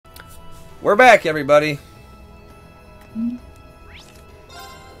We're back, everybody.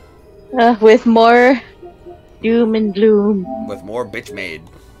 With more doom and gloom. With more bitch made.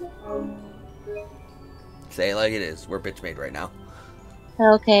 Say it like it is. We're bitch made right now.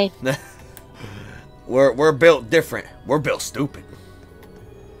 Okay. We're built different. We're built stupid.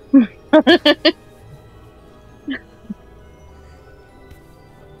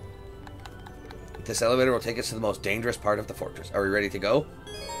 This elevator will take us to the most dangerous part of the fortress. Are we ready to go?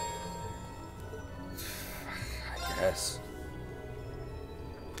 I guess.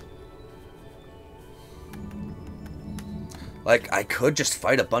 Like, I could just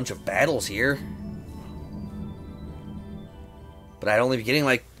fight a bunch of battles here. But I'd only be getting,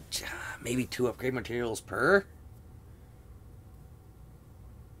 like, maybe 2 upgrade materials per.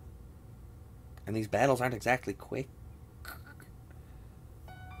 And these battles aren't exactly quick.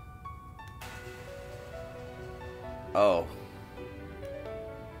 Oh.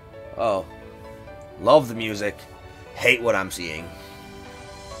 Oh. Love the music. Hate what I'm seeing.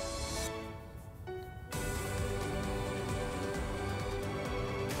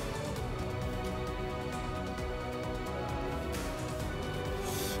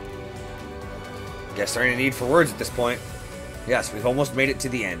 Guess there ain't a need for words at this point. Yes, we've almost made it to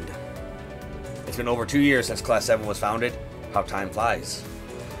the end. It's been over 2 years since Class 7 was founded. How time flies.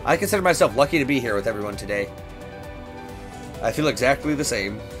 I consider myself lucky to be here with everyone today. I feel exactly the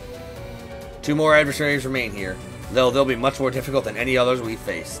same. 2 more adversaries remain here, though they'll be much more difficult than any others we've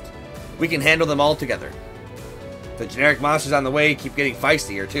faced. We can handle them all together. The generic monsters on the way keep getting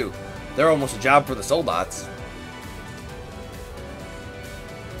feistier, too. They're almost a job for the Soulbots.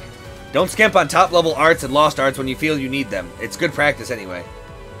 Don't skimp on top-level arts and lost arts when you feel you need them. It's good practice anyway.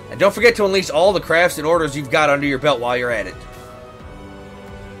 And don't forget to unleash all the crafts and orders you've got under your belt while you're at it.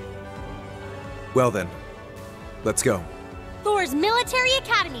 Well then, let's go. Thor's Military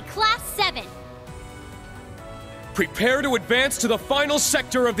Academy, Class 7. Prepare to advance to the final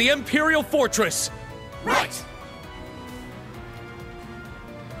sector of the Imperial Fortress. Right.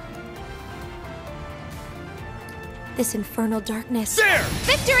 This infernal darkness. There!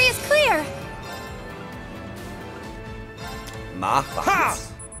 Victory is clear! Ma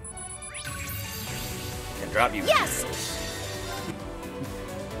fuckers. Can drop you. Yes!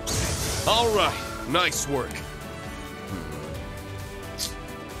 All right, nice work.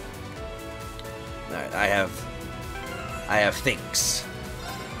 Alright, I have thinks.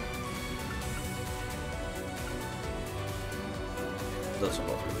 Those are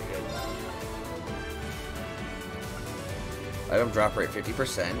both really good. Item drop rate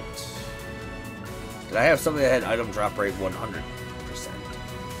 50%. Did I have something that had item drop rate 100%?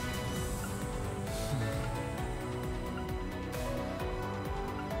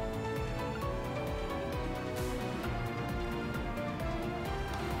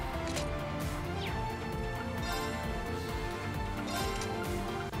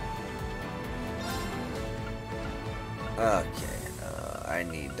 Okay, I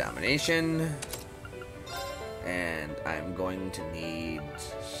need domination, and I'm going to need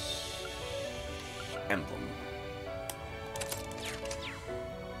emblem.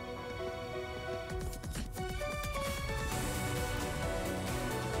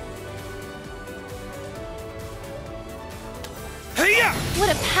 Hey-ya!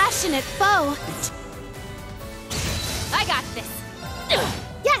 What a passionate foe! I got this!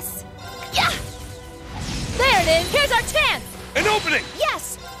 Yes! Yeah! There it is! Here's our chance! An opening!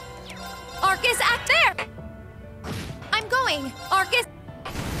 Yes! Arcus, act there! I'm going! Arcus!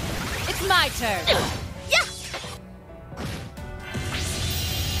 It's my turn! Yeah!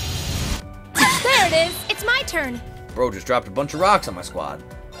 There it is! It's my turn! Bro just dropped a bunch of rocks on my squad.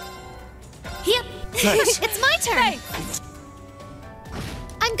 Yep! It's my turn!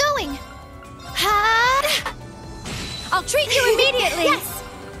 I'm going! Ha! I'll treat you immediately! Yes!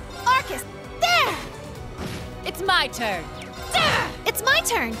 Arcus, there! It's my turn! It's my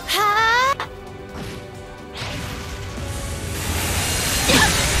turn! Ha!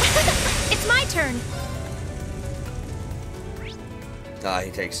 It's my turn! Ah,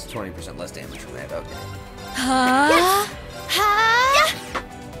 he takes 20% less damage from that, okay. Ha! Yes. Ha!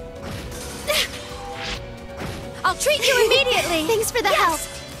 I'll treat you immediately! Thanks for the help!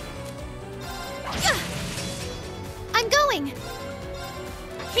 I'm going!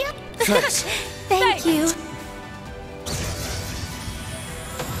 Thanks. Thank you!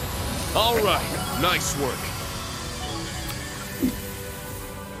 All right, nice work.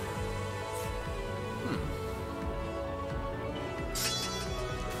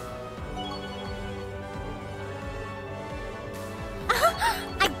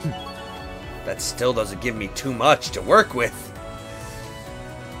 That still doesn't give me too much to work with.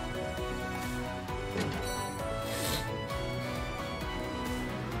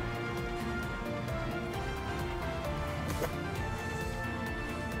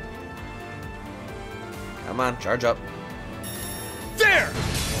 Come on, charge up. There!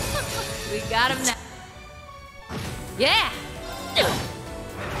 We got him now. Yeah!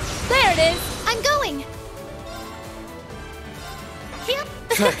 There it is! I'm going! Heal!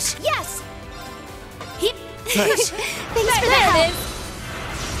 Thanks. Yes! Heal! Thanks. Thanks for the help!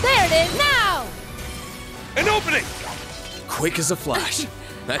 There it is! Now! An opening! Quick as a flash.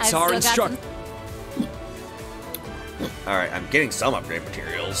 That's I've our still got instruct. Alright, I'm getting some upgrade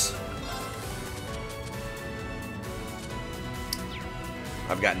materials.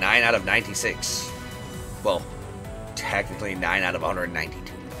 I've got 9 out of 96. Well, technically 9 out of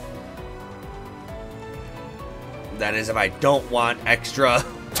 192. That is if I don't want extra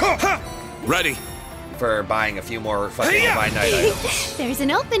Ready. for buying a few more fucking Divine Knight items. There's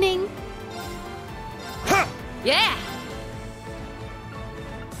an opening! Yeah!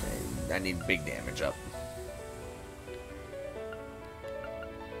 I need big damage up.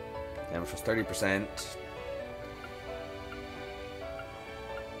 Damage was 30%.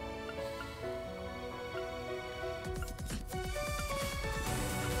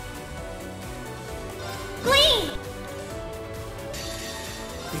 Gleam!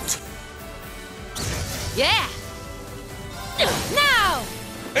 Yeah! Now!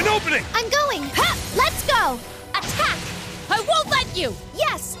 An opening! I'm going! Ha! Let's go! Attack! I won't let you!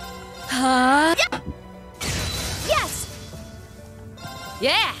 Yes! Huh? Yes!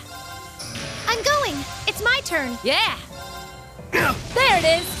 Yeah! I'm going! It's my turn! Yeah! There it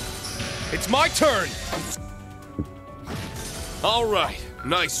is! It's my turn! Alright,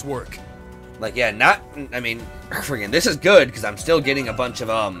 nice work. Like, yeah, not... I mean, friggin', this is good, because I'm still getting a bunch of,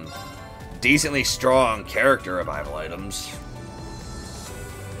 decently strong character revival items.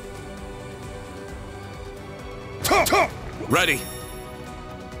 Ready.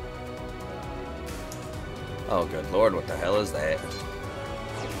 Oh, good lord, what the hell is that?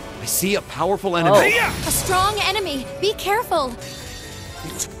 I see a powerful enemy. A strong enemy! Be careful!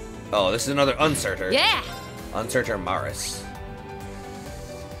 Oh, this is another Uncerter. Yeah! Uncerter Maris.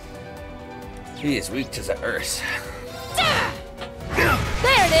 He is weak to the earth. There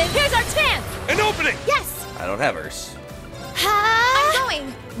it is! Here's our chance! An opening! Yes! I don't have hers. I'm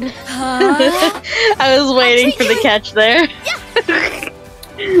going! I was waiting for the catch there. Yes!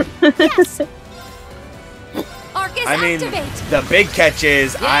 Arcus, I mean, activate! the big catch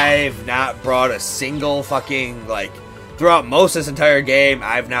is Yeah. I've not brought a single fucking, like, throughout most of this entire game,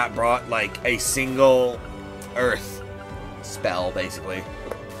 I've not brought, like, a single earth spell, basically.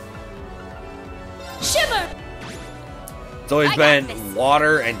 Shimmer! It's always I got been this.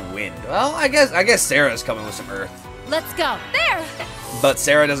 water and wind. Well, I guess Sarah's coming with some earth. Let's go! There! But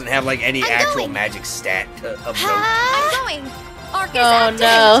Sarah doesn't have, like, any I'm actual going. magic stat of note. I'm going! Arcus, Oh activate!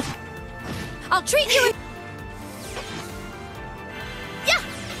 no. I'll treat you. Yeah.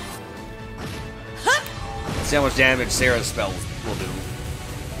 Let's see how much damage Sarah's spells will do.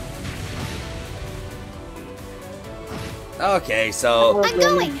 Okay, so I'm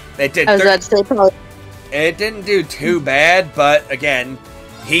going. it did. I was about to say probably. It didn't do too bad, but again,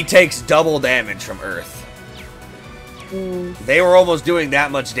 he takes double damage from Earth. They were almost doing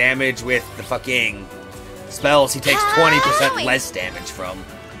that much damage with the fucking spells he takes 20% less damage from.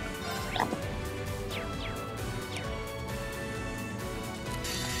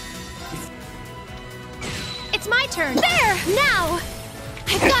 It's my turn. There! Now!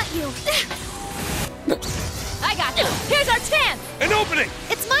 I've got you. I got you. Here's our chance. An opening!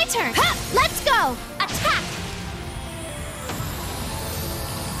 It's my turn. Ha! Let's go. Attack!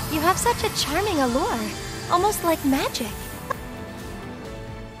 You have such a charming allure. Almost like magic.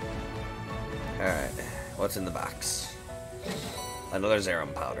 Alright, what's in the box? Another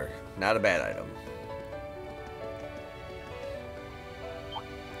Zerum powder. Not a bad item.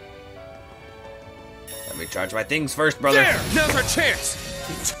 Let me charge my things first, brother. There! Now's our chance!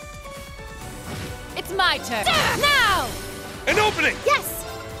 It's my turn. Now! An opening! Yes!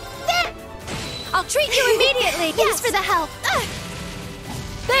 There! I'll treat you immediately. Thanks for the help.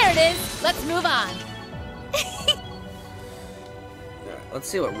 There it is. Let's move on. Alright, let's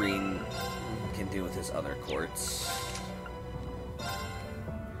see what Reen can do with his other quartz.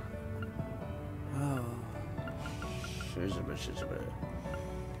 Oh. Shizaba.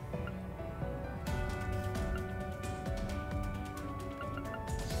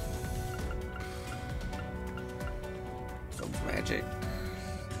 Some magic.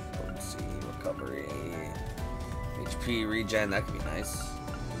 Let's see, recovery. HP regen, that could be nice.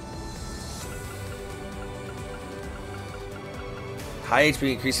 High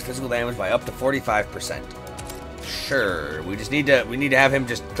HP increases physical damage by up to 45%. Sure, we need to have him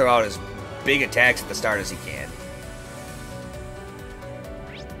just throw out as big attacks at the start as he can.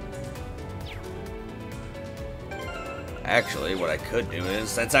 Actually, what I could do is,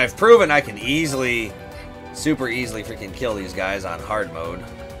 since I've proven I can easily, super easily freaking kill these guys on hard mode,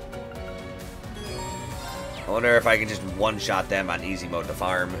 I wonder if I can just one-shot them on easy mode to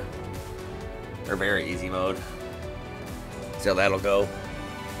farm. Or very easy mode. See how that'll go.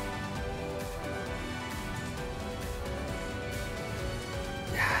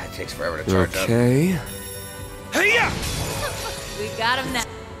 Yeah, it takes forever to charge up. Okay. Hey-ya! We got him now.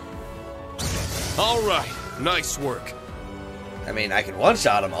 All right. Nice work. I mean, I can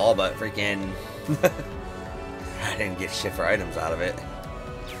one-shot them all, but freaking... I didn't get shit for items out of it.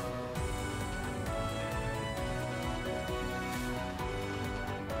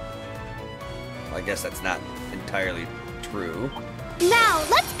 Well, I guess that's not entirely true. Now,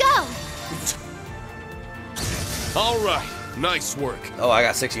 let's go! All right. Nice work. Oh, I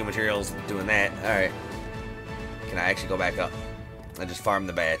got 60 materials doing that. Alright. Can I actually go back up? I just farm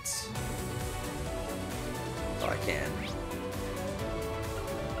the bats. Oh, I can.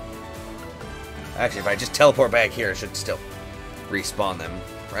 Actually, if I just teleport back here, it should still respawn them,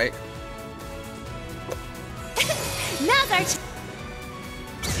 right? Now's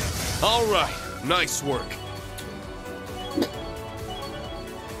our All right. Nice work.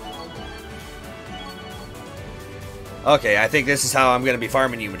 Okay, I think this is how I'm gonna be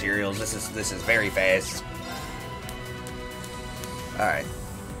farming you materials. This is very fast. Alright.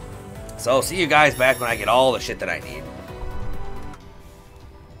 So I'll see you guys back when I get all the shit that I need.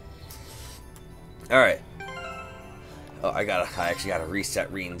 Alright. Oh, I actually gotta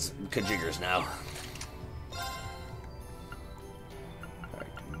reset Reen's kajiggers now.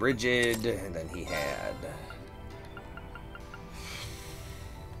 Alright, Brigid, and then he had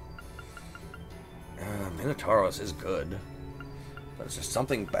Minotauros is good. But is there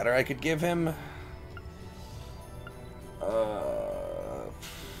something better I could give him?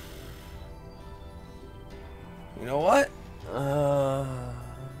 You know what?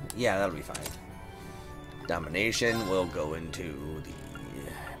 Yeah, that'll be fine. Domination will go into the...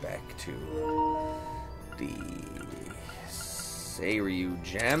 back to the Seiryu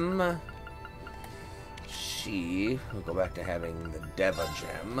gem. She will go back to having the Deva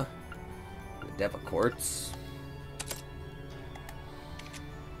gem. The Deva quartz.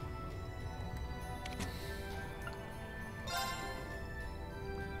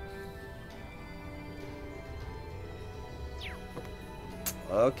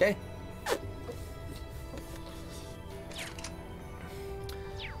 Okay.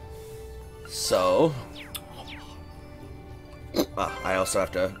 So, I also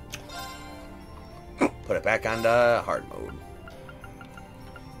have to put it back on the hard mode.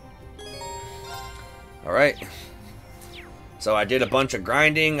 Alright. So I did a bunch of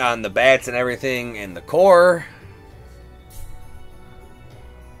grinding on the bats and everything in the core.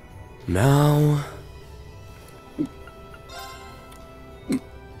 Now...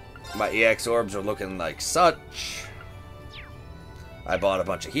 My EX orbs are looking like such. I bought a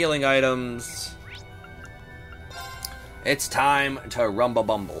bunch of healing items. It's time to rumble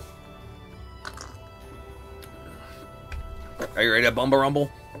bumble. Are you ready to bumble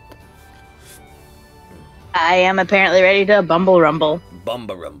rumble? I am apparently ready to bumble rumble.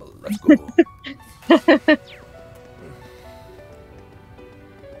 Bumble rumble. Let's go.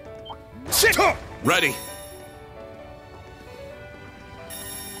 Sit up! Ready.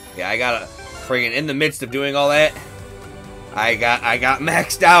 Yeah, I gotta friggin' in the midst of doing all that, I got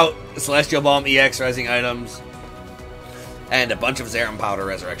maxed out Celestial Balm EX Resing items and a bunch of Zerum Powder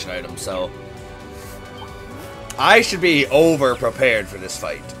Resurrection items, so I should be over prepared for this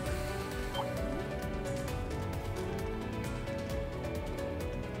fight.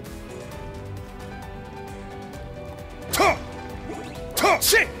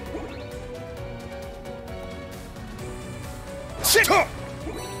 Sit! Sit up!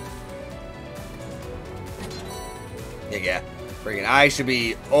 Yeah, friggin' I should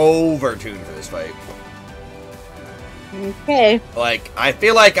be over-tuned for this fight. Okay. Like, I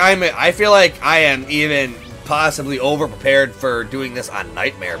feel like I am even possibly over-prepared for doing this on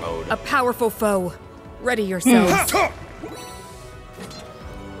Nightmare mode. A powerful foe. Ready yourselves.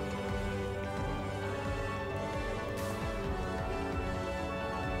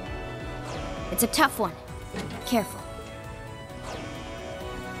 It's a tough one. Careful.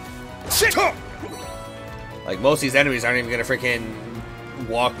 Sit up! Like, most of these enemies aren't even gonna freaking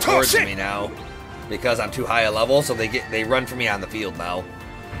walk towards me now because I'm too high a level, so they run for me on the field now.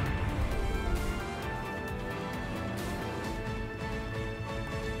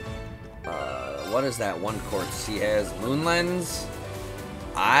 What is that one quartz he has? Moon Lens?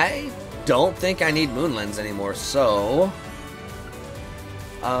 I don't think I need Moon Lens anymore, so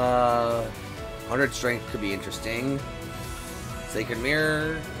 100 strength could be interesting. Sacred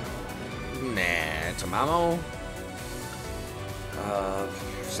Mirror. Nah. Tamamo.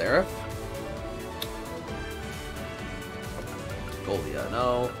 Seraph. Golia,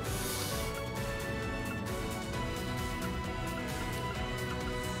 no.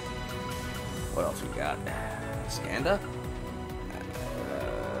 What else we got? Skanda.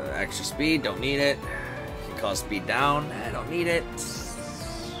 Extra speed, don't need it. Can cause speed down, don't need it. Does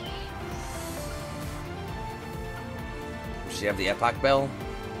she have the Epoch Bell?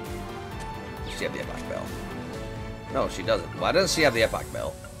 Does she have the Epoch Bell? No, she doesn't. Why doesn't she have the Epoch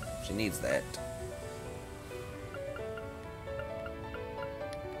Bell? She needs that.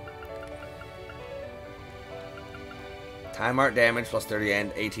 Time art damage plus 30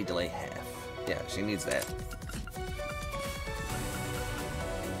 and AT delay half. Yeah, she needs that.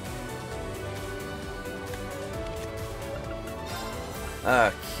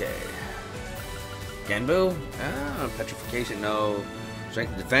 Okay. Genbu? Petrification, no.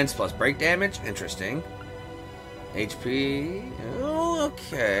 Strength and defense plus break damage. Interesting. HP. Oh,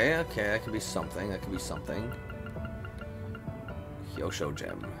 okay. Okay, that could be something. That could be something. Hyosho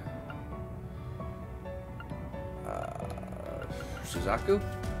Gem. Suzaku?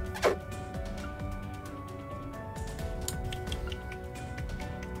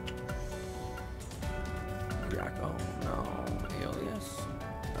 Ryako? No. Aeolus?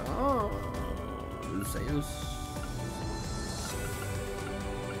 Oh. Zeus?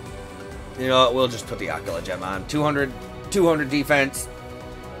 You know what? We'll just put the Akala Gem on. 200 defense,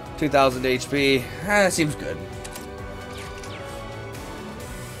 2000 HP. That seems good.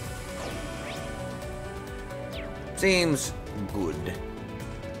 Seems good.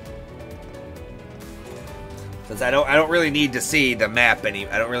 Since I don't really need to see the map I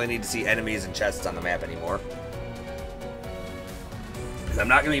don't really need to see enemies and chests on the map anymore. Because I'm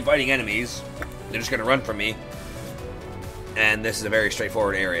not going to be fighting enemies. They're just going to run from me. And this is a very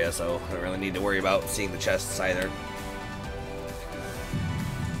straightforward area, so I don't really need to worry about seeing the chests either.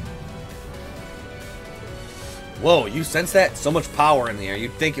 Whoa, you sense that? So much power in the air.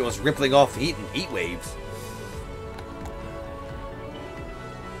 You'd think it was rippling off heat and heat waves.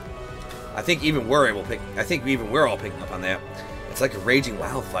 I think even we're all picking up on that. It's like a raging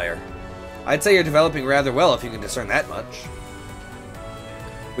wildfire. I'd say you're developing rather well if you can discern that much.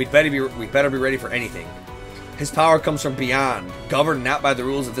 We'd better be ready for anything. His power comes from beyond, governed not by the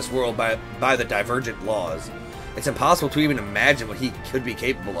rules of this world, by the divergent laws. It's impossible to even imagine what he could be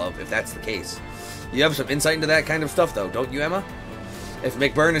capable of if that's the case. You have some insight into that kind of stuff, though, don't you, Emma? If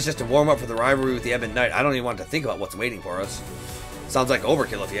McBurn is just a warm-up for the rivalry with the Ebon Knight, I don't even want to think about what's waiting for us. Sounds like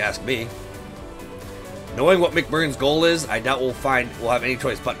overkill if you ask me. Knowing what McBurn's goal is, I doubt we'll have any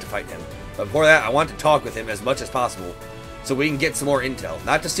choice but to fight him. But before that, I want to talk with him as much as possible, so we can get some more intel.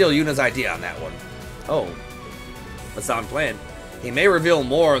 Not to steal Yuna's idea on that one. Oh. That's not planned. He may reveal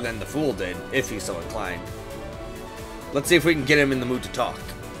more than the fool did, if he's so inclined. Let's see if we can get him in the mood to talk.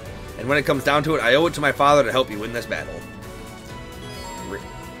 And when it comes down to it, I owe it to my father to help you win this battle.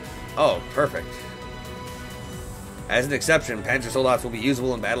 Oh, perfect. As an exception, Panzer Soldaten will be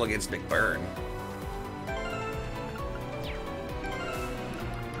usable in battle against McBurn.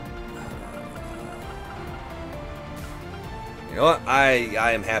 You know what?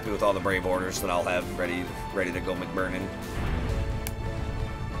 I am happy with all the brave orders that I'll have ready to go McBurnin.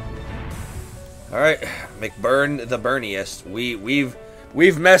 All right, McBurn the Burniest.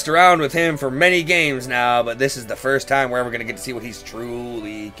 We've messed around with him for many games now, but this is the first time we're ever going to get to see what he's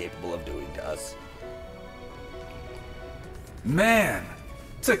truly capable of doing to us. Man,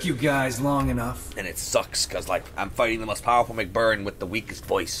 took you guys long enough. And it sucks because like I'm fighting the most powerful McBurn with the weakest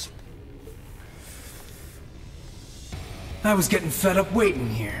voice. I was getting fed up waiting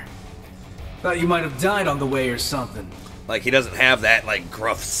here. Thought you might have died on the way or something. Like, he doesn't have that, like,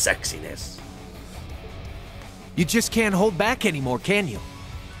 gruff sexiness. You just can't hold back anymore, can you?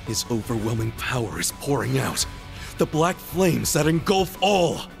 His overwhelming power is pouring out. The black flames that engulf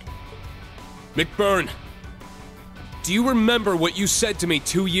all. McBurn, do you remember what you said to me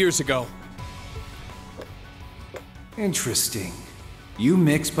 2 years ago? Interesting. You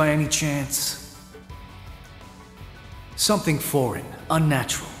mix by any chance? Something foreign,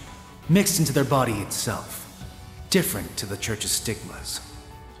 unnatural, mixed into their body itself. Different to the Church's stigmas.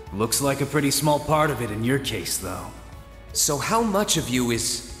 Looks like a pretty small part of it in your case, though. So how much of you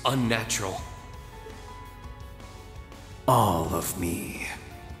is unnatural? All of me.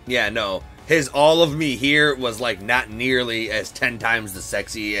 Yeah, no. His all of me here was like not nearly as 10 times the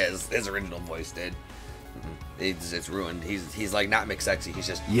sexy as his original voice did. It's ruined. He's like not mixed sexy. He's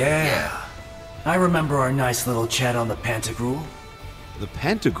just yeah. I remember our nice little chat on the Pantagruel. The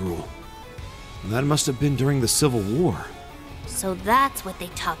Pantagruel? That must have been during the Civil War. So that's what they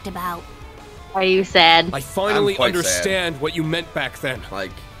talked about. Are you sad? I finally I'm quite understand what you meant back then.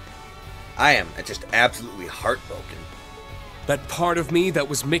 Like, I am just absolutely heartbroken. That part of me that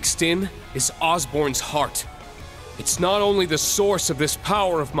was mixed in is Osborn's heart. It's not only the source of this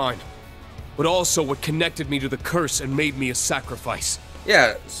power of mine, but also what connected me to the curse and made me a sacrifice.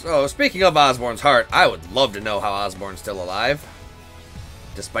 Yeah, so speaking of Osborn's heart, I would love to know how Osborn's still alive.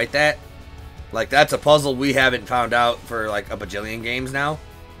 Despite that, like, that's a puzzle we haven't found out for like a bajillion games now.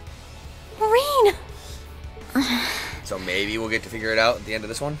 Marine! So maybe we'll get to figure it out at the end of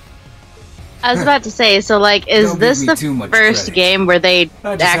this one. I was about to say, so like, is Don't this give me the too much first credit. game where they I just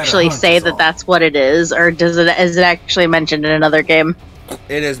had a actually hunch, say is that all. that's what it is, or is it actually mentioned in another game?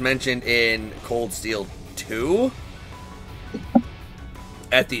 It is mentioned in Cold Steel 2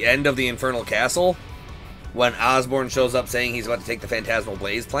 at the end of the Infernal Castle when Osborn shows up saying he's about to take the Phantasmal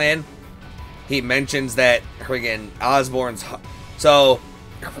Blaze plan. He mentions that friggin' Osborn's... So,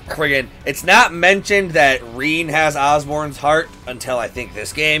 friggin', it's not mentioned that Reen has Osborn's heart until I think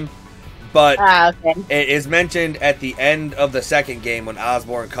this game, but Okay. it is mentioned at the end of the second game when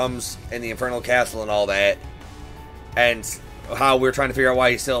Osborn comes in the Infernal Castle and all that, and how we're trying to figure out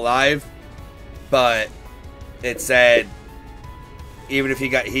why he's still alive. But it said even if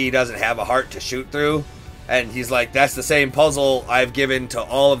he doesn't have a heart to shoot through, and he's like, that's the same puzzle I've given to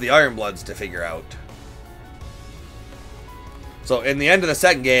all of the Ironbloods to figure out. So in the end of the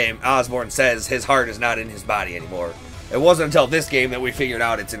second game, Osborn says his heart is not in his body anymore. It wasn't until this game that we figured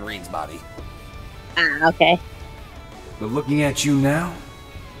out it's in Reen's body. Okay. But looking at you now,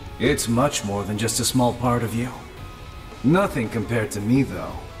 it's much more than just a small part of you. Nothing compared to me,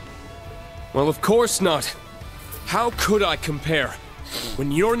 though. Well, of course not. How could I compare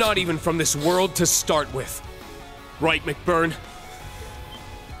when you're not even from this world to start with? Right, McBurn?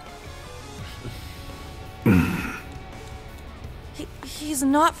 He's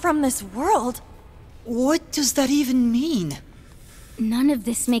not from this world. What does that even mean? None of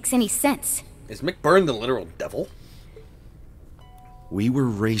this makes any sense. Is McBurn the literal devil? We were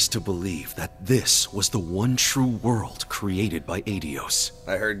raised to believe that this was the one true world created by Aidios.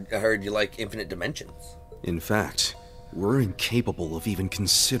 I heard you like infinite dimensions. In fact, we're incapable of even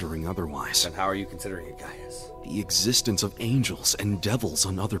considering otherwise. Then how are you considering it, Gaius? The existence of angels and devils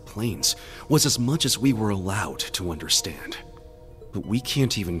on other planes was as much as we were allowed to understand. But we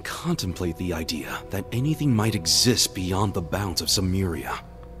can't even contemplate the idea that anything might exist beyond the bounds of Zemuria.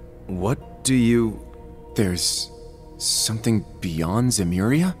 What do you... There's something beyond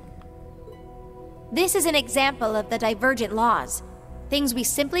Zemuria? This is an example of the divergent laws. Things we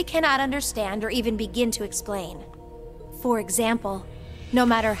simply cannot understand or even begin to explain. For example, no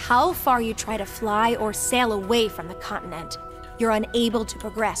matter how far you try to fly or sail away from the continent, you're unable to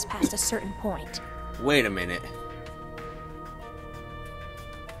progress past a certain point. Wait a minute.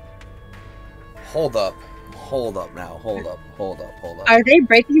 Hold up now. Hold up. Are they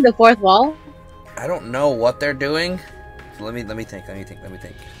breaking the fourth wall? I don't know what they're doing. So let me think.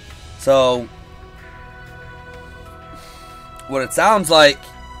 So what it sounds like,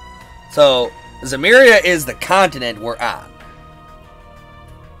 so Zemuria is the continent we're on.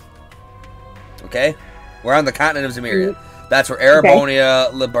 Okay? We're on the continent of Zemuria. That's where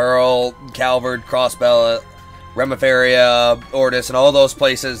Erebonia, Liberl, Calvard, Crossbella, Remiferia, Ordis, and all those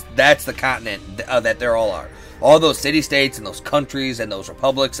places, that's the continent that they all are. All those city-states and those countries and those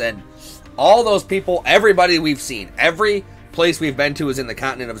republics and all those people, everybody we've seen, every place we've been to is in the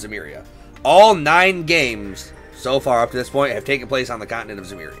continent of Zemuria. All 9 games so far up to this point have taken place on the continent of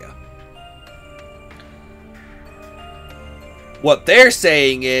Zemuria. What they're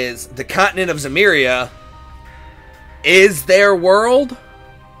saying is the continent of Zemuria is their world,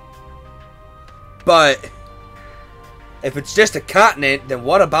 but if it's just a continent, then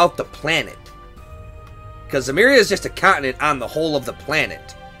what about the planet? Because Zemuria is just a continent on the whole of the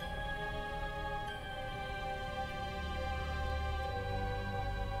planet.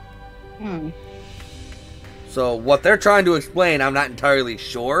 So what they're trying to explain, I'm not entirely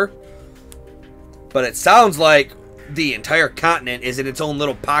sure. But it sounds like the entire continent is in its own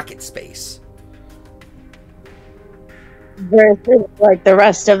little pocket space. Versus, like, the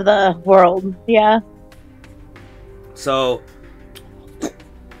rest of the world, yeah. So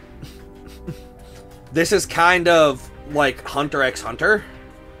this is kind of like Hunter x Hunter,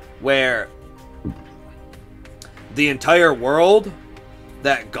 where the entire world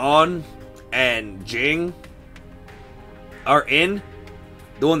that Gon and Jing are in,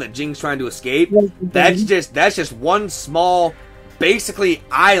 the one that Jing's trying to escape, that's just one small, basically,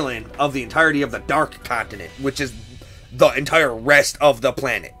 island of the entirety of the Dark Continent, which is the entire rest of the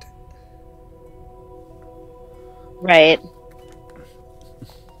planet. Right.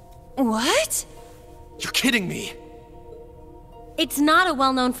 What? You're kidding me. It's not a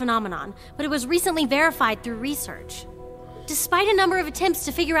well-known phenomenon, but it was recently verified through research. Despite a number of attempts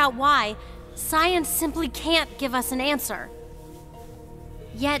to figure out why, science simply can't give us an answer.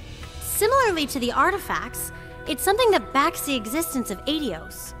 Yet, similarly to the artifacts, it's something that backs the existence of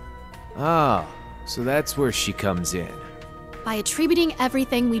Aidios. Ah, so that's where she comes in. By attributing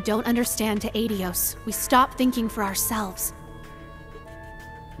everything we don't understand to Aidios, we stop thinking for ourselves.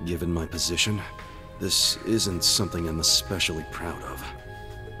 Given my position, this isn't something I'm especially proud of.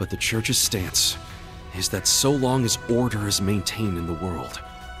 But the Church's stance is that so long as order is maintained in the world,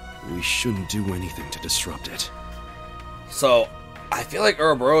 we shouldn't do anything to disrupt it. So, I feel like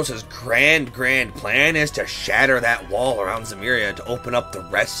Ouroboros' grand plan is to shatter that wall around Zemuria to open up the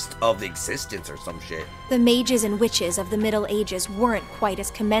rest of the existence or some shit. The mages and witches of the Middle Ages weren't quite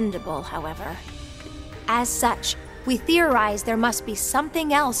as commendable, however. As such, we theorize there must be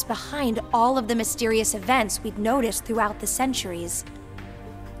something else behind all of the mysterious events we'd noticed throughout the centuries.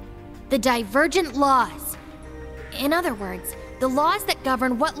 The divergent laws. In other words, the laws that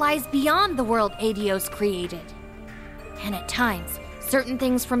govern what lies beyond the world Aidios created. And at times, certain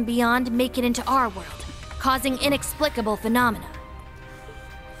things from beyond make it into our world, causing inexplicable phenomena.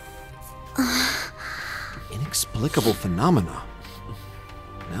 Inexplicable phenomena.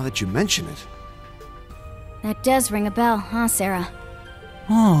 Now that you mention it. That does ring a bell, huh, Sarah?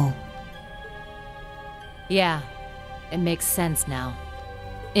 Oh. Yeah, it makes sense now.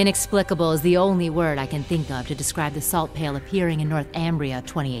 Inexplicable is the only word I can think of to describe the salt pail appearing in Northumbria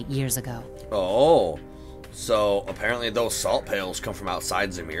 28 years ago. Oh, so apparently those salt pails come from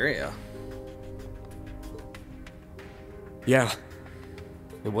outside Zemuria. Yeah.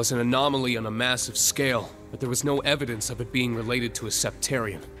 It was an anomaly on a massive scale, but there was no evidence of it being related to a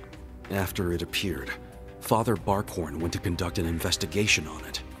Septarian. After it appeared, Father Barkhorn went to conduct an investigation on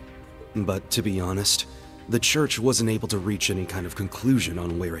it. But to be honest, the Church wasn't able to reach any kind of conclusion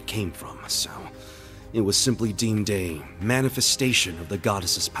on where it came from, so it was simply deemed a manifestation of the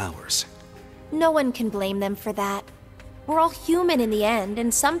goddess's powers. No one can blame them for that. We're all human in the end,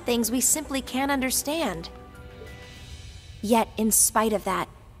 and some things we simply can't understand. Yet, in spite of that,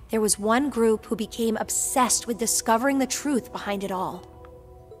 there was one group who became obsessed with discovering the truth behind it all.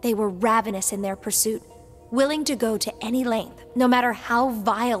 They were ravenous in their pursuit, willing to go to any length, no matter how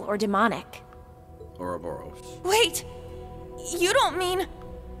vile or demonic. Ouroboros. Wait! You don't mean...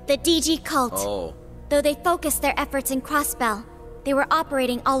 The DG cult. Oh. Though they focused their efforts in Crossbell, they were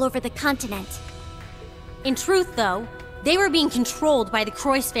operating all over the continent. In truth, though, they were being controlled by the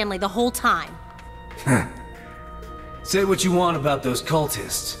Croix family the whole time. Say what you want about those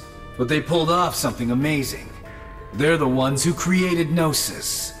cultists, but they pulled off something amazing. They're the ones who created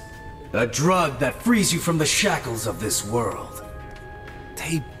Gnosis, a drug that frees you from the shackles of this world.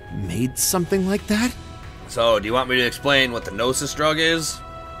 They made something like that? So, do you want me to explain what the Gnosis drug is?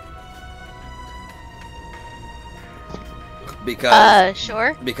 Because...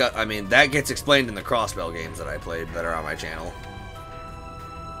 sure. Because, I mean, that gets explained in the Crossbell games that I played that are on my channel.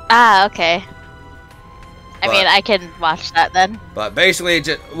 Ah, okay. I mean, I can watch that then. But basically,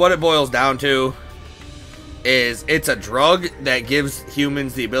 what it boils down to is it's a drug that gives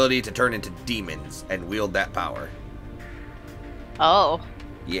humans the ability to turn into demons and wield that power. Oh.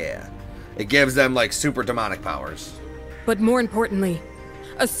 Yeah. It gives them, like, super demonic powers. But more importantly,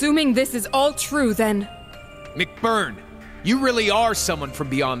 assuming this is all true, then... McBurn, you really are someone from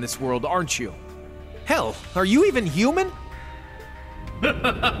beyond this world, aren't you? Hell, are you even human?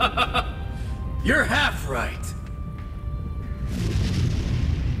 You're half right.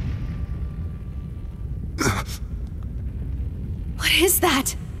 What is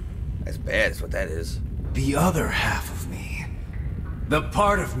that? That's bad, is what that is. The other half of me. The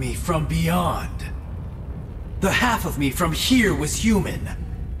part of me from beyond. The half of me from here was human.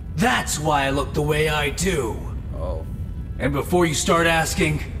 That's why I look the way I do. Oh. And before you start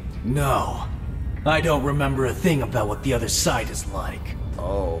asking, no. I don't remember a thing about what the other side is like.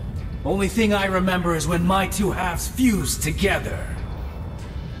 Oh. Only thing I remember is when my two halves fused together.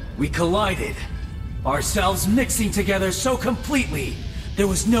 We collided, ourselves mixing together so completely, there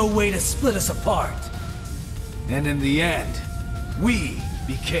was no way to split us apart. And in the end, we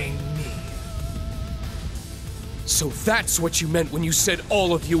became me. So that's what you meant when you said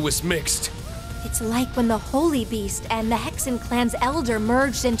all of you was mixed. It's like when the Holy Beast and the Hexen clan's elder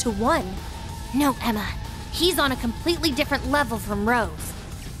merged into one. No, Emma. He's on a completely different level from Rose.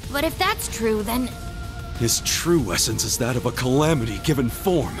 But if that's true, then... His true essence is that of a calamity given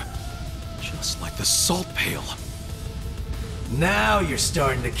form. Just like the salt pail. Now you're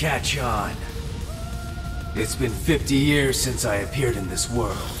starting to catch on. It's been 50 years since I appeared in this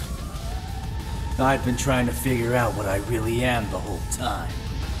world. I've been trying to figure out what I really am the whole time.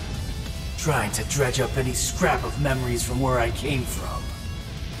 Trying to dredge up any scrap of memories from where I came from.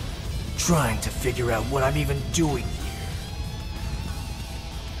 Trying to figure out what I'm even doing here.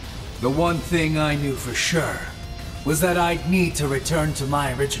 The one thing I knew for sure was that I'd need to return to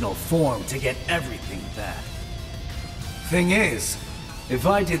my original form to get everything back. Thing is, if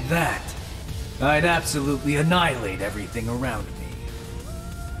I did that, I'd absolutely annihilate everything around me.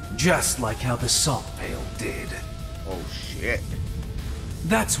 Just like how the Salt Pail did. Oh shit.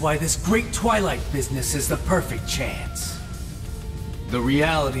 That's why this great Twilight business is the perfect chance. The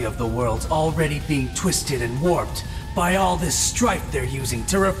reality of the world's already being twisted and warped by all this strife they're using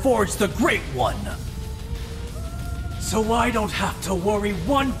to reforge the Great One. So I don't have to worry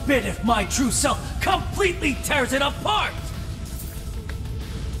one bit if my true self completely tears it apart!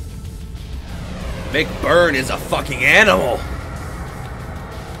 Mick Byrne is a fucking animal.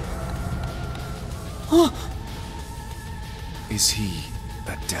 Is he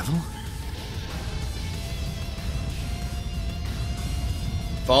a devil?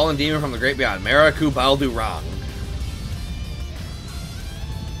 Fallen demon from the great beyond, Maraku Baldurang.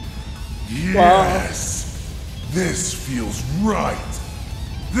 Yes! This feels right.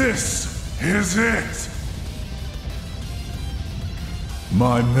 This is it.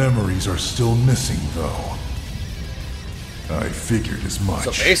 My memories are still missing, though. I figured as much.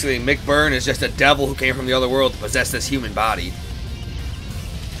 So basically, Mick Byrne is just a devil who came from the other world to possess this human body.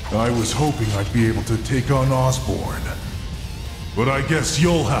 I was hoping I'd be able to take on Osborn. But I guess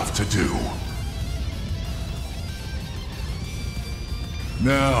you'll have to do.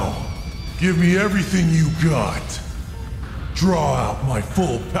 Now, give me everything you got. Draw out my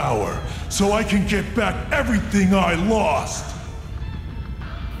full power so I can get back everything I lost.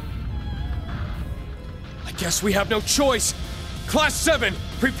 I guess we have no choice. Class 7,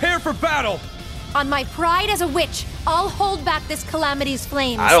 prepare for battle! On my pride as a witch, I'll hold back this calamity's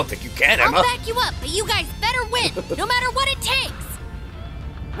flames. I don't think you can, Emma. I'll back you up, but you guys better win, no matter what it takes!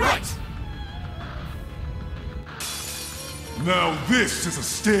 Right! Now this is a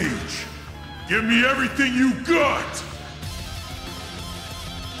stage. Give me everything you got!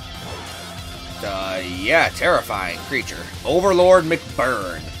 Yeah, terrifying creature. Overlord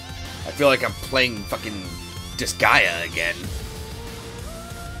McBurn. I feel like I'm playing fucking Disgaea again.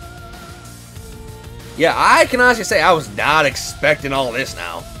 Yeah, I can honestly say I was not expecting all this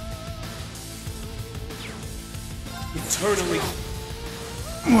now. Eternally.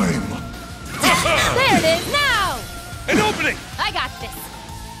 Flame. There it is, now! An opening! I got this.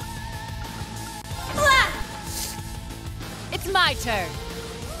 Blah! It's my turn.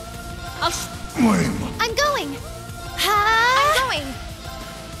 Flame. I'm going. I'm going.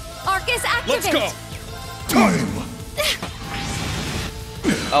 Arcus, activate. Let's go. Time.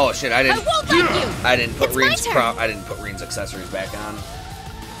 Oh shit! I didn't. I won't let you. I didn't put It's my Reen's turn. I didn't put Reen's accessories back on.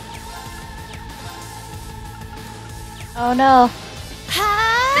 Oh no.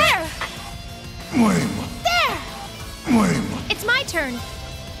 There. Flame. There. Flame. It's my turn.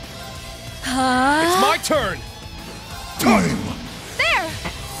 It's my turn! Time. There.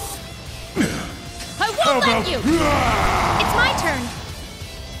 I How won't about let you. It's my turn.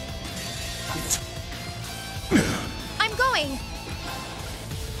 I'm going.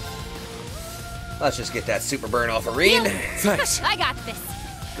 Let's just get that super burn off of Reen. Thanks. I got this.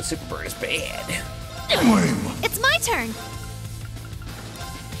 The super burn is bad. Flame. It's my turn.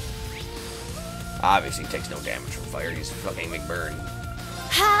 Obviously, he takes no damage from fire. He's fucking McBurn.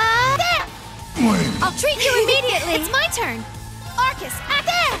 There. Flame. I'll treat you immediately. It's my turn. Arcus, act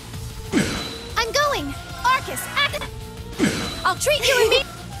there. I'm going. Arcus, act. I'll treat you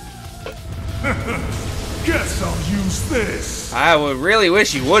immediately. Guess I'll use this. I would really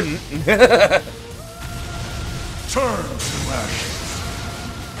wish you wouldn't. Turn to ashes.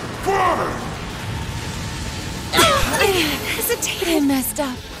 Burn. I hesitated. I messed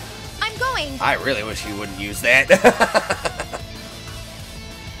up. I'm going. I really wish you wouldn't use that.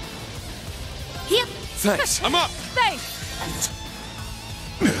 Yep. Thanks. I'm up. Thanks.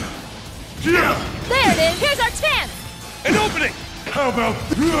 Yeah. There it is. Here's our chance. An opening! How about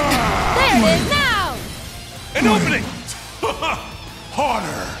There it is now. An opening!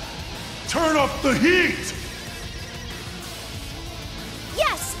 Harder. Turn up the heat.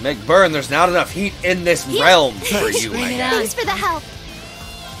 Yes. McBurn, there's not enough heat in this realm for you, my guy. Thanks for the help.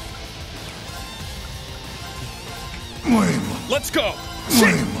 Flame. Let's go!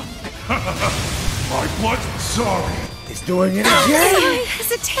 Flame. My blood. Sorry. He's doing it I again.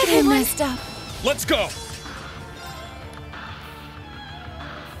 hesitated. I messed up. Let's go!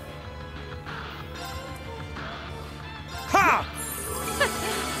 Ha!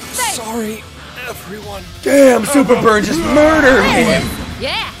 Thanks. Sorry. Everyone. Damn, Super Burn just murdered him.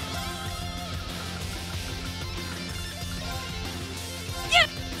 Yeah.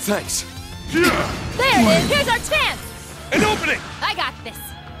 Thanks. There it is. Here's our chance. An opening. I got this.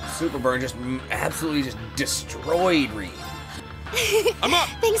 Super Burn just absolutely just destroyed Reed. I'm up.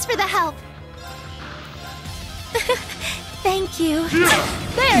 Thanks for the help. Thank you. There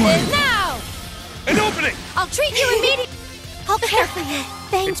it is now. An opening. I'll treat you immediately. I'll care for you.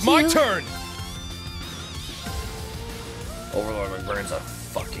 Thank you. It's my turn. Overlord McBurn's a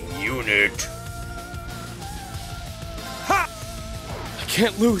fucking unit. Ha! I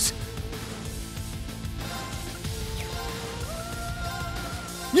can't lose.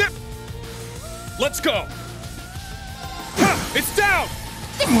 Yep. Let's go. Ha! It's down.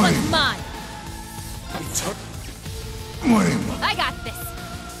 This one's mine. Lame. I got this.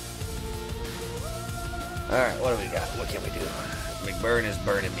 Alright, what do we got? What can we do? McBurn is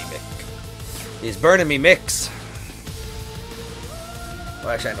burning me, Mick. He's burning me, Mix. Well,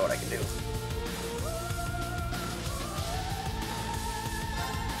 actually, I know what I can do.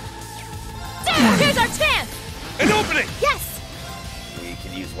 Here's our chance. An opening. Yes. We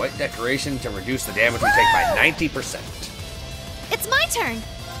can use white decoration to reduce the damage we take by 90%. It's my turn.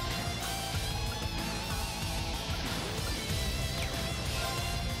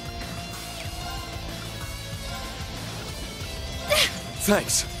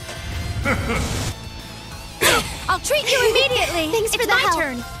 Thanks. I'll treat you immediately. Thanks for the help. It's my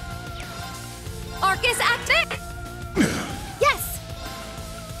turn. Arcus, activate. Yes.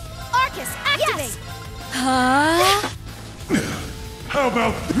 Arcus, activate. Huh? How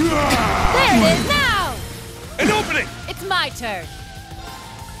about... There it is now. An opening. It's my turn.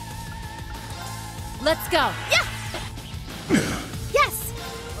 Let's go. Yeah. Yes.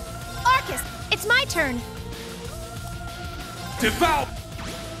 Arcus, it's my turn. Devout.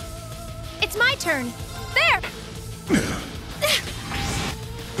 It's my turn. There.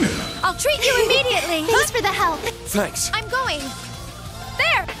 I'll treat you immediately. Thanks for the help. Thanks. I'm going.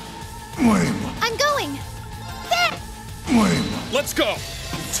 There. Lame. I'm going. There. Lame. Let's go.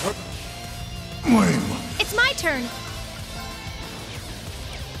 Lame. It's my turn.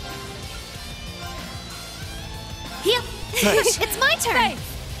 Heal. Thanks. It's my turn.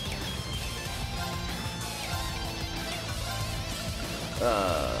 Thanks.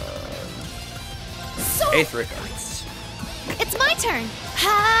 Aetheric Arts. It's my turn.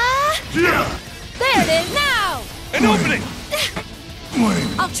 Ha! Yeah. There it is now. An opening.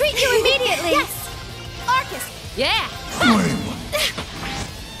 Lame. I'll treat you immediately. Yes. Arcus, Yeah. Lame.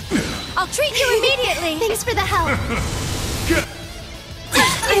 I'll treat you immediately. thanks for the help. Get...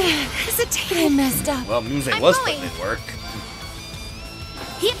 Hesitated. I messed up. Well, Muse I'm was going. putting in work.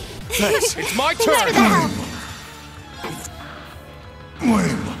 Heal. Thanks. It's my Thanks for turn. the help.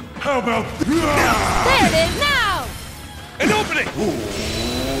 Lame. How about... There it is now. An opening.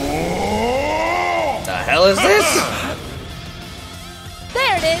 The hell is this?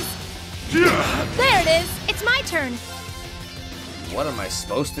 There it is. Yeah. There it is. It's my turn. What am I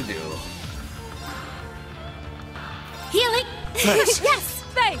supposed to do? Healing. Thanks. Yes.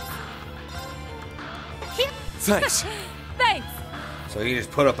 Thanks. Heal. Thanks. Thanks. So you just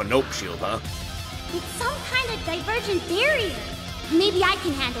put up a nope shield, huh? It's some kind of divergent barrier. Maybe I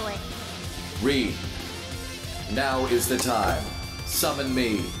can handle it. Reed, now is the time. Summon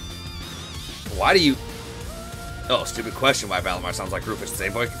me. Why do you... Oh, stupid question why Valimar sounds like Rufus.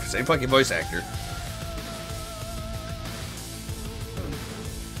 Same fucking voice actor.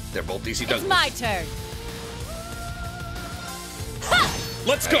 They're both DC Douglas. It's my turn.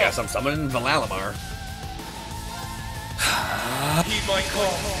 Let's I go. guess I'm summoning Valimar. Heed my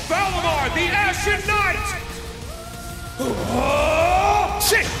call. Valimar, the Ashen Knight!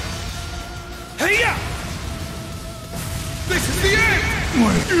 Shit! Hey-ya! This is the end!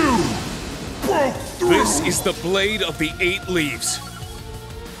 Like you broke through. This is the Blade of the Eight Leaves.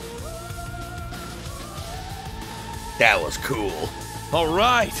 That was cool. All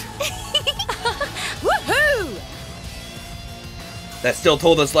right. Woohoo! That still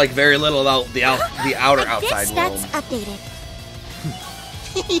told us like very little about the outer outside This world. that's updated.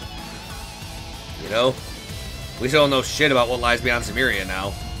 You know, we still don't know shit about what lies beyond Cimmeria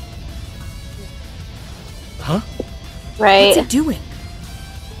now. Huh? Right. What's it doing?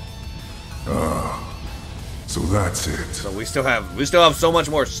 So that's it. So we still have so much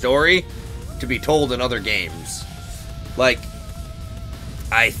more story to be told in other games. Like,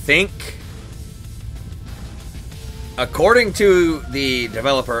 I think, according to the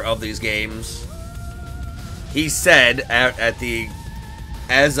developer of these games, he said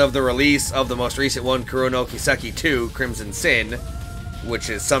as of the release of the most recent one, Kurono Kiseki 2, Crimson Sin, which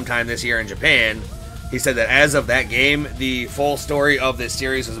is sometime this year in Japan, he said that as of that game, the full story of this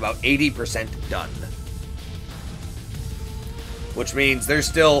series was about 80% done. Which means there's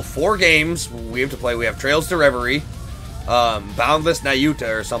still 4 games we have to play. We have Trails to Reverie, Boundless Nayuta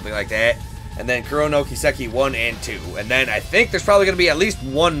or something like that, and then Kuro no Kiseki 1 and 2. And then I think there's probably going to be at least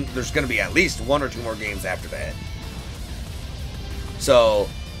one or two more games after that. So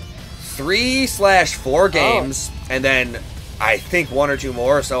 3/4 games, and then I think 1 or 2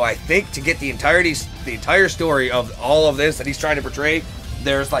 more. So I think to get the entire story of all of this that he's trying to portray,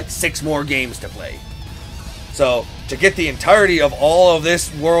 there's like 6 more games to play. So to get the entirety of all of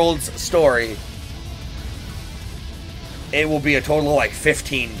this world's story, it will be a total of like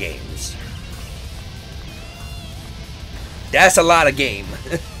 15 games. That's a lot of game.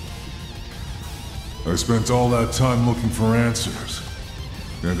 I spent all that time looking for answers,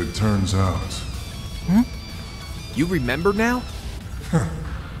 and it turns out... You remember now?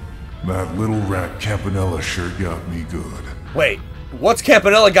 That little rat Campanella sure got me good. Wait, what's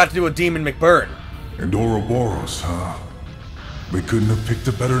Campanella got to do with Demon McBurn? And Ouroboros, huh? They couldn't have picked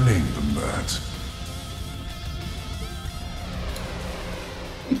a better name than that.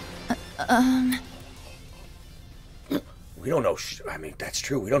 We don't know I mean, that's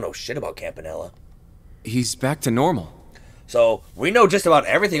true. We don't know shit about Campanella. He's back to normal. So, we know just about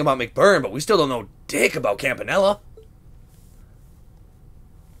everything about McBurn, but we still don't know dick about Campanella.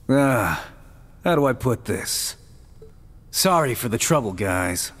 How do I put this? Sorry for the trouble,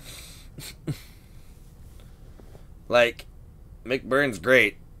 guys. Like, McBurn's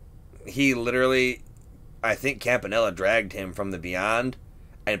great. He literally, I think Campanella dragged him from the Beyond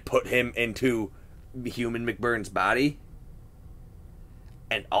and put him into human McBurn's body.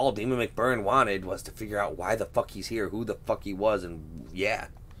 And all Demon McBurn wanted was to figure out why the fuck he's here, who the fuck he was, and yeah.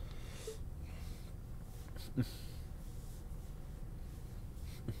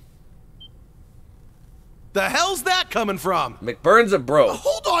 The hell's that coming from? McBurn's a bro.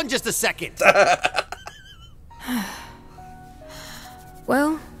 Hold on just a second.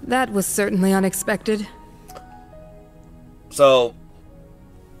 Well, that was certainly unexpected. So,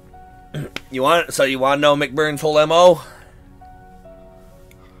 you want to know McBurn's whole MO?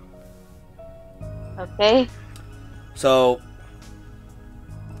 Okay. So,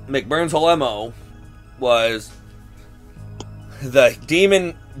 McBurn's whole MO was the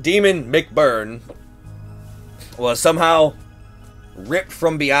demon McBurn was somehow ripped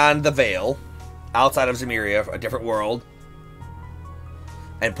from beyond the veil, outside of Zemuria, a different world,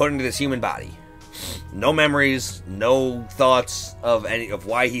 and put into this human body. No memories, no thoughts of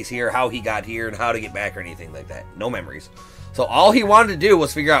why he's here, how he got here, and how to get back or anything like that. No memories. So all he wanted to do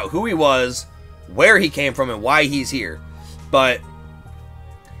was figure out who he was, where he came from, and why he's here. But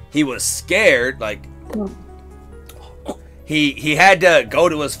he was scared, like he had to go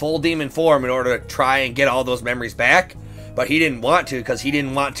to his full demon form in order to try and get all those memories back, but he didn't want to because he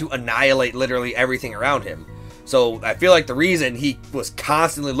didn't want to annihilate literally everything around him. So I feel like the reason he was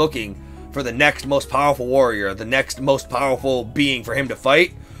constantly looking for the next most powerful warrior, the next most powerful being for him to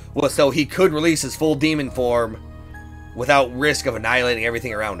fight, was so he could release his full demon form without risk of annihilating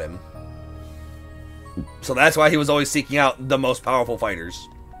everything around him. So that's why he was always seeking out the most powerful fighters.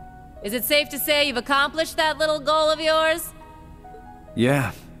 Is it safe to say you've accomplished that little goal of yours?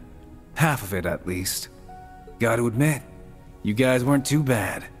 Yeah, half of it at least. Gotta admit, you guys weren't too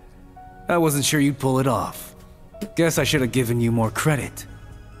bad. I wasn't sure you'd pull it off. Guess I should have given you more credit,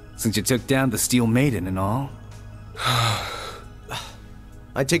 since you took down the Steel Maiden and all.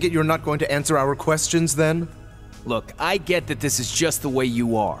 I take it you're not going to answer our questions then? Look, I get that this is just the way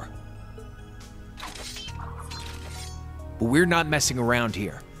you are. But we're not messing around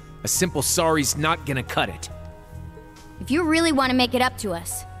here. A simple sorry's not gonna cut it. If you really want to make it up to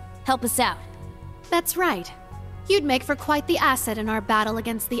us, help us out. That's right. You'd make for quite the asset in our battle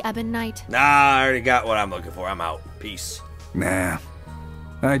against the Ebon Knight. Nah, I already got what I'm looking for. I'm out. Peace. Nah,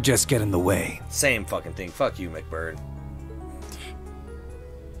 I just get in the way. Same fucking thing. Fuck you, McBurn.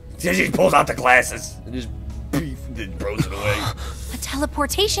 He pulls out the glasses and just throws it away. A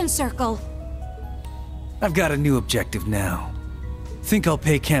teleportation circle. I've got a new objective now. Think I'll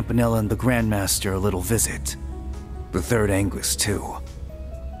pay Campanella and the Grandmaster a little visit. The Third Anguis, too.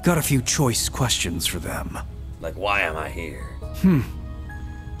 Got a few choice questions for them. Like, why am I here?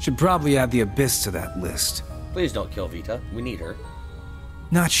 Should probably add the Abyss to that list. Please don't kill Vita. We need her.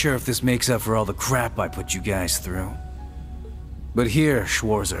 Not sure if this makes up for all the crap I put you guys through. But here,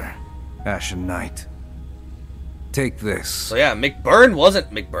 Schwarzer, Ashen Knight. Take this. So yeah, McBurn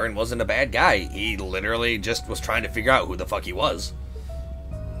wasn't a bad guy. He literally just was trying to figure out who the fuck he was.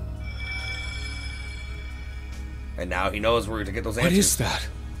 And now he knows where to get those answers. What is that?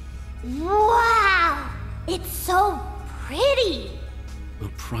 Wow! It's so pretty! A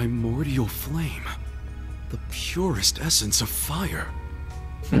primordial flame. The purest essence of fire.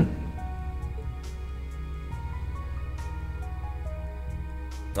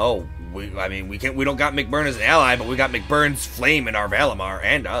 Oh, we don't got McBurn as an ally, but we got McBurn's flame in our Valimar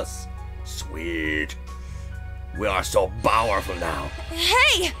and us. Sweet. We are so powerful now.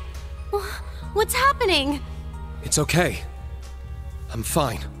 Hey! What's happening? It's okay. I'm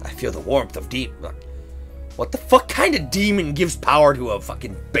fine. I feel the warmth of deep. What the fuck kind of demon gives power to a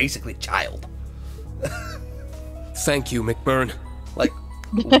fucking basically child? Thank you, McBurn. Like,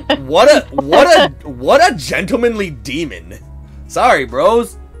 what a gentlemanly demon. Sorry,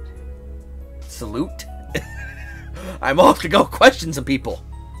 bros. Salute. I'm off to go question some people.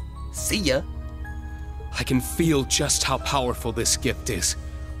 See ya. I can feel just how powerful this gift is.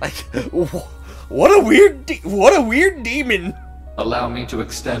 Like, what a weird demon. Allow me to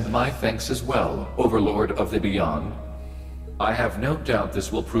extend my thanks as well, Overlord of the Beyond. I have no doubt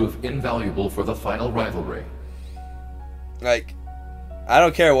this will prove invaluable for the final rivalry. Like, I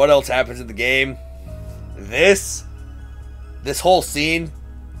don't care what else happens in the game. This whole scene,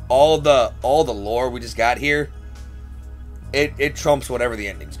 all the lore we just got here, it trumps whatever the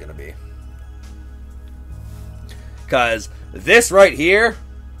ending's gonna be. Cause this right here,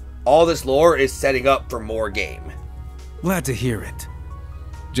 all this lore is setting up for more game. Glad to hear it.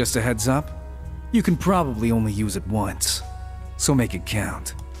 Just a heads up, you can probably only use it once, so make it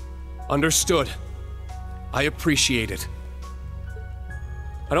count. Understood. I appreciate it.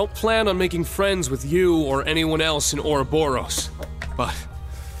 I don't plan on making friends with you or anyone else in Ouroboros, but...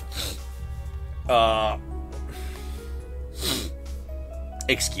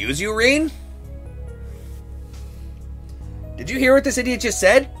 Excuse you, Rean? Did you hear what this idiot just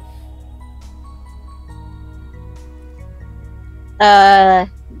said?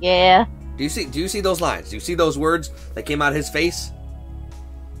 Yeah. Do you see those lines? Do you see those words that came out of his face?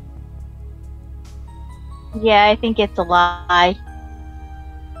 Yeah, I think it's a lie.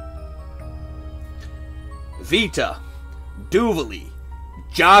 Vita, Duvali,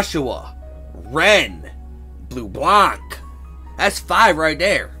 Joshua, Ren, Blue Blanc. That's 5 right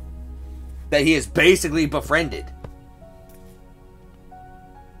there. That he has basically befriended.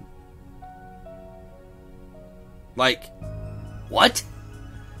 Like, what?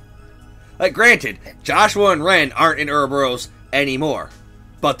 Like, granted, Joshua and Ren aren't in Ouroboros anymore.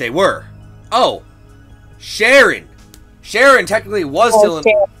 But they were. Oh, Sharon. Sharon technically was still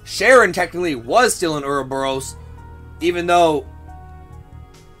in Ouroboros, even though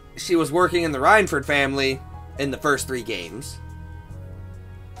she was working in the Reinford family in the first 3 games.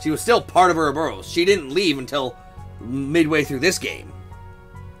 She was still part of Ouroboros. She didn't leave until midway through this game.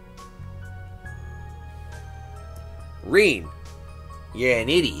 Rean, you're an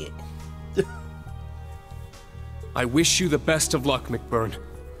idiot. I wish you the best of luck, McBurn.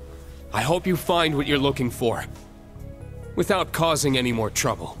 I hope you find what you're looking for, without causing any more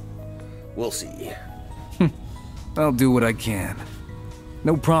trouble. We'll see. I'll do what I can.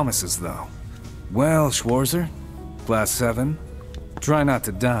 No promises, though. Well, Schwarzer, Class 7, try not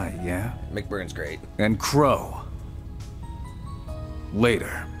to die, yeah? McBurn's great. And Crow.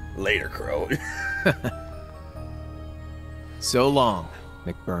 Later. Later, Crow. So long,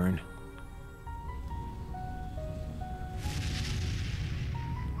 McBurn.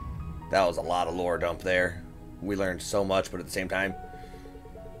 That was a lot of lore dump there. We learned so much, but at the same time,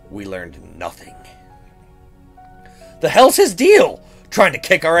 we learned nothing. The hell's his deal? Trying to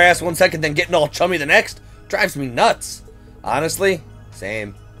kick our ass one second, then getting all chummy the next? Drives me nuts. Honestly,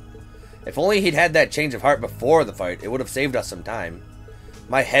 same. If only he'd had that change of heart before the fight, it would have saved us some time.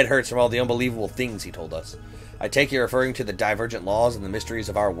 My head hurts from all the unbelievable things he told us. I take you referring to the divergent laws and the mysteries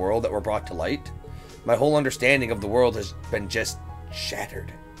of our world that were brought to light. My whole understanding of the world has been just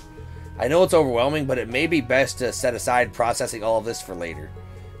shattered. I know it's overwhelming, but it may be best to set aside processing all of this for later.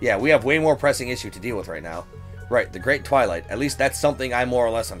 Yeah, we have way more pressing issue to deal with right now. Right, the Great Twilight. At least that's something I more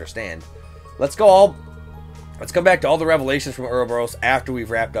or less understand. Let's come back to all the revelations from Ouroboros after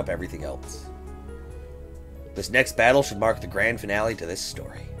we've wrapped up everything else. This next battle should mark the grand finale to this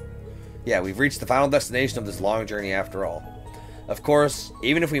story. Yeah, we've reached the final destination of this long journey after all. Of course,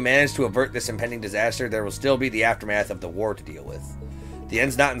 even if we manage to avert this impending disaster, there will still be the aftermath of the war to deal with. The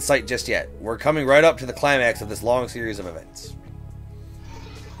end's not in sight just yet. We're coming right up to the climax of this long series of events.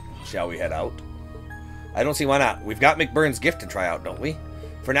 Shall we head out? I don't see why not. We've got McBurn's gift to try out, don't we?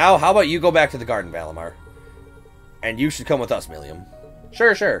 For now, how about you go back to the garden, Valimar? And you should come with us, Millium.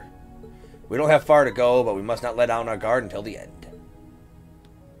 Sure. We don't have far to go, but we must not let down our guard until the end.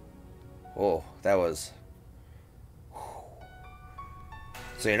 Oh, that was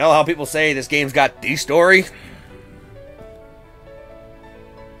So you know how people say this game's got the story?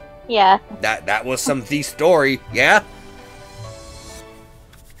 Yeah. That was some the story, yeah?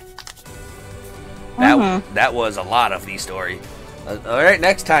 That was a lot of the story. Alright,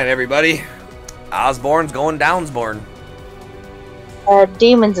 next time, everybody. Osborn's going Downsborn.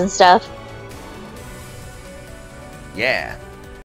 Demons and stuff. Yeah.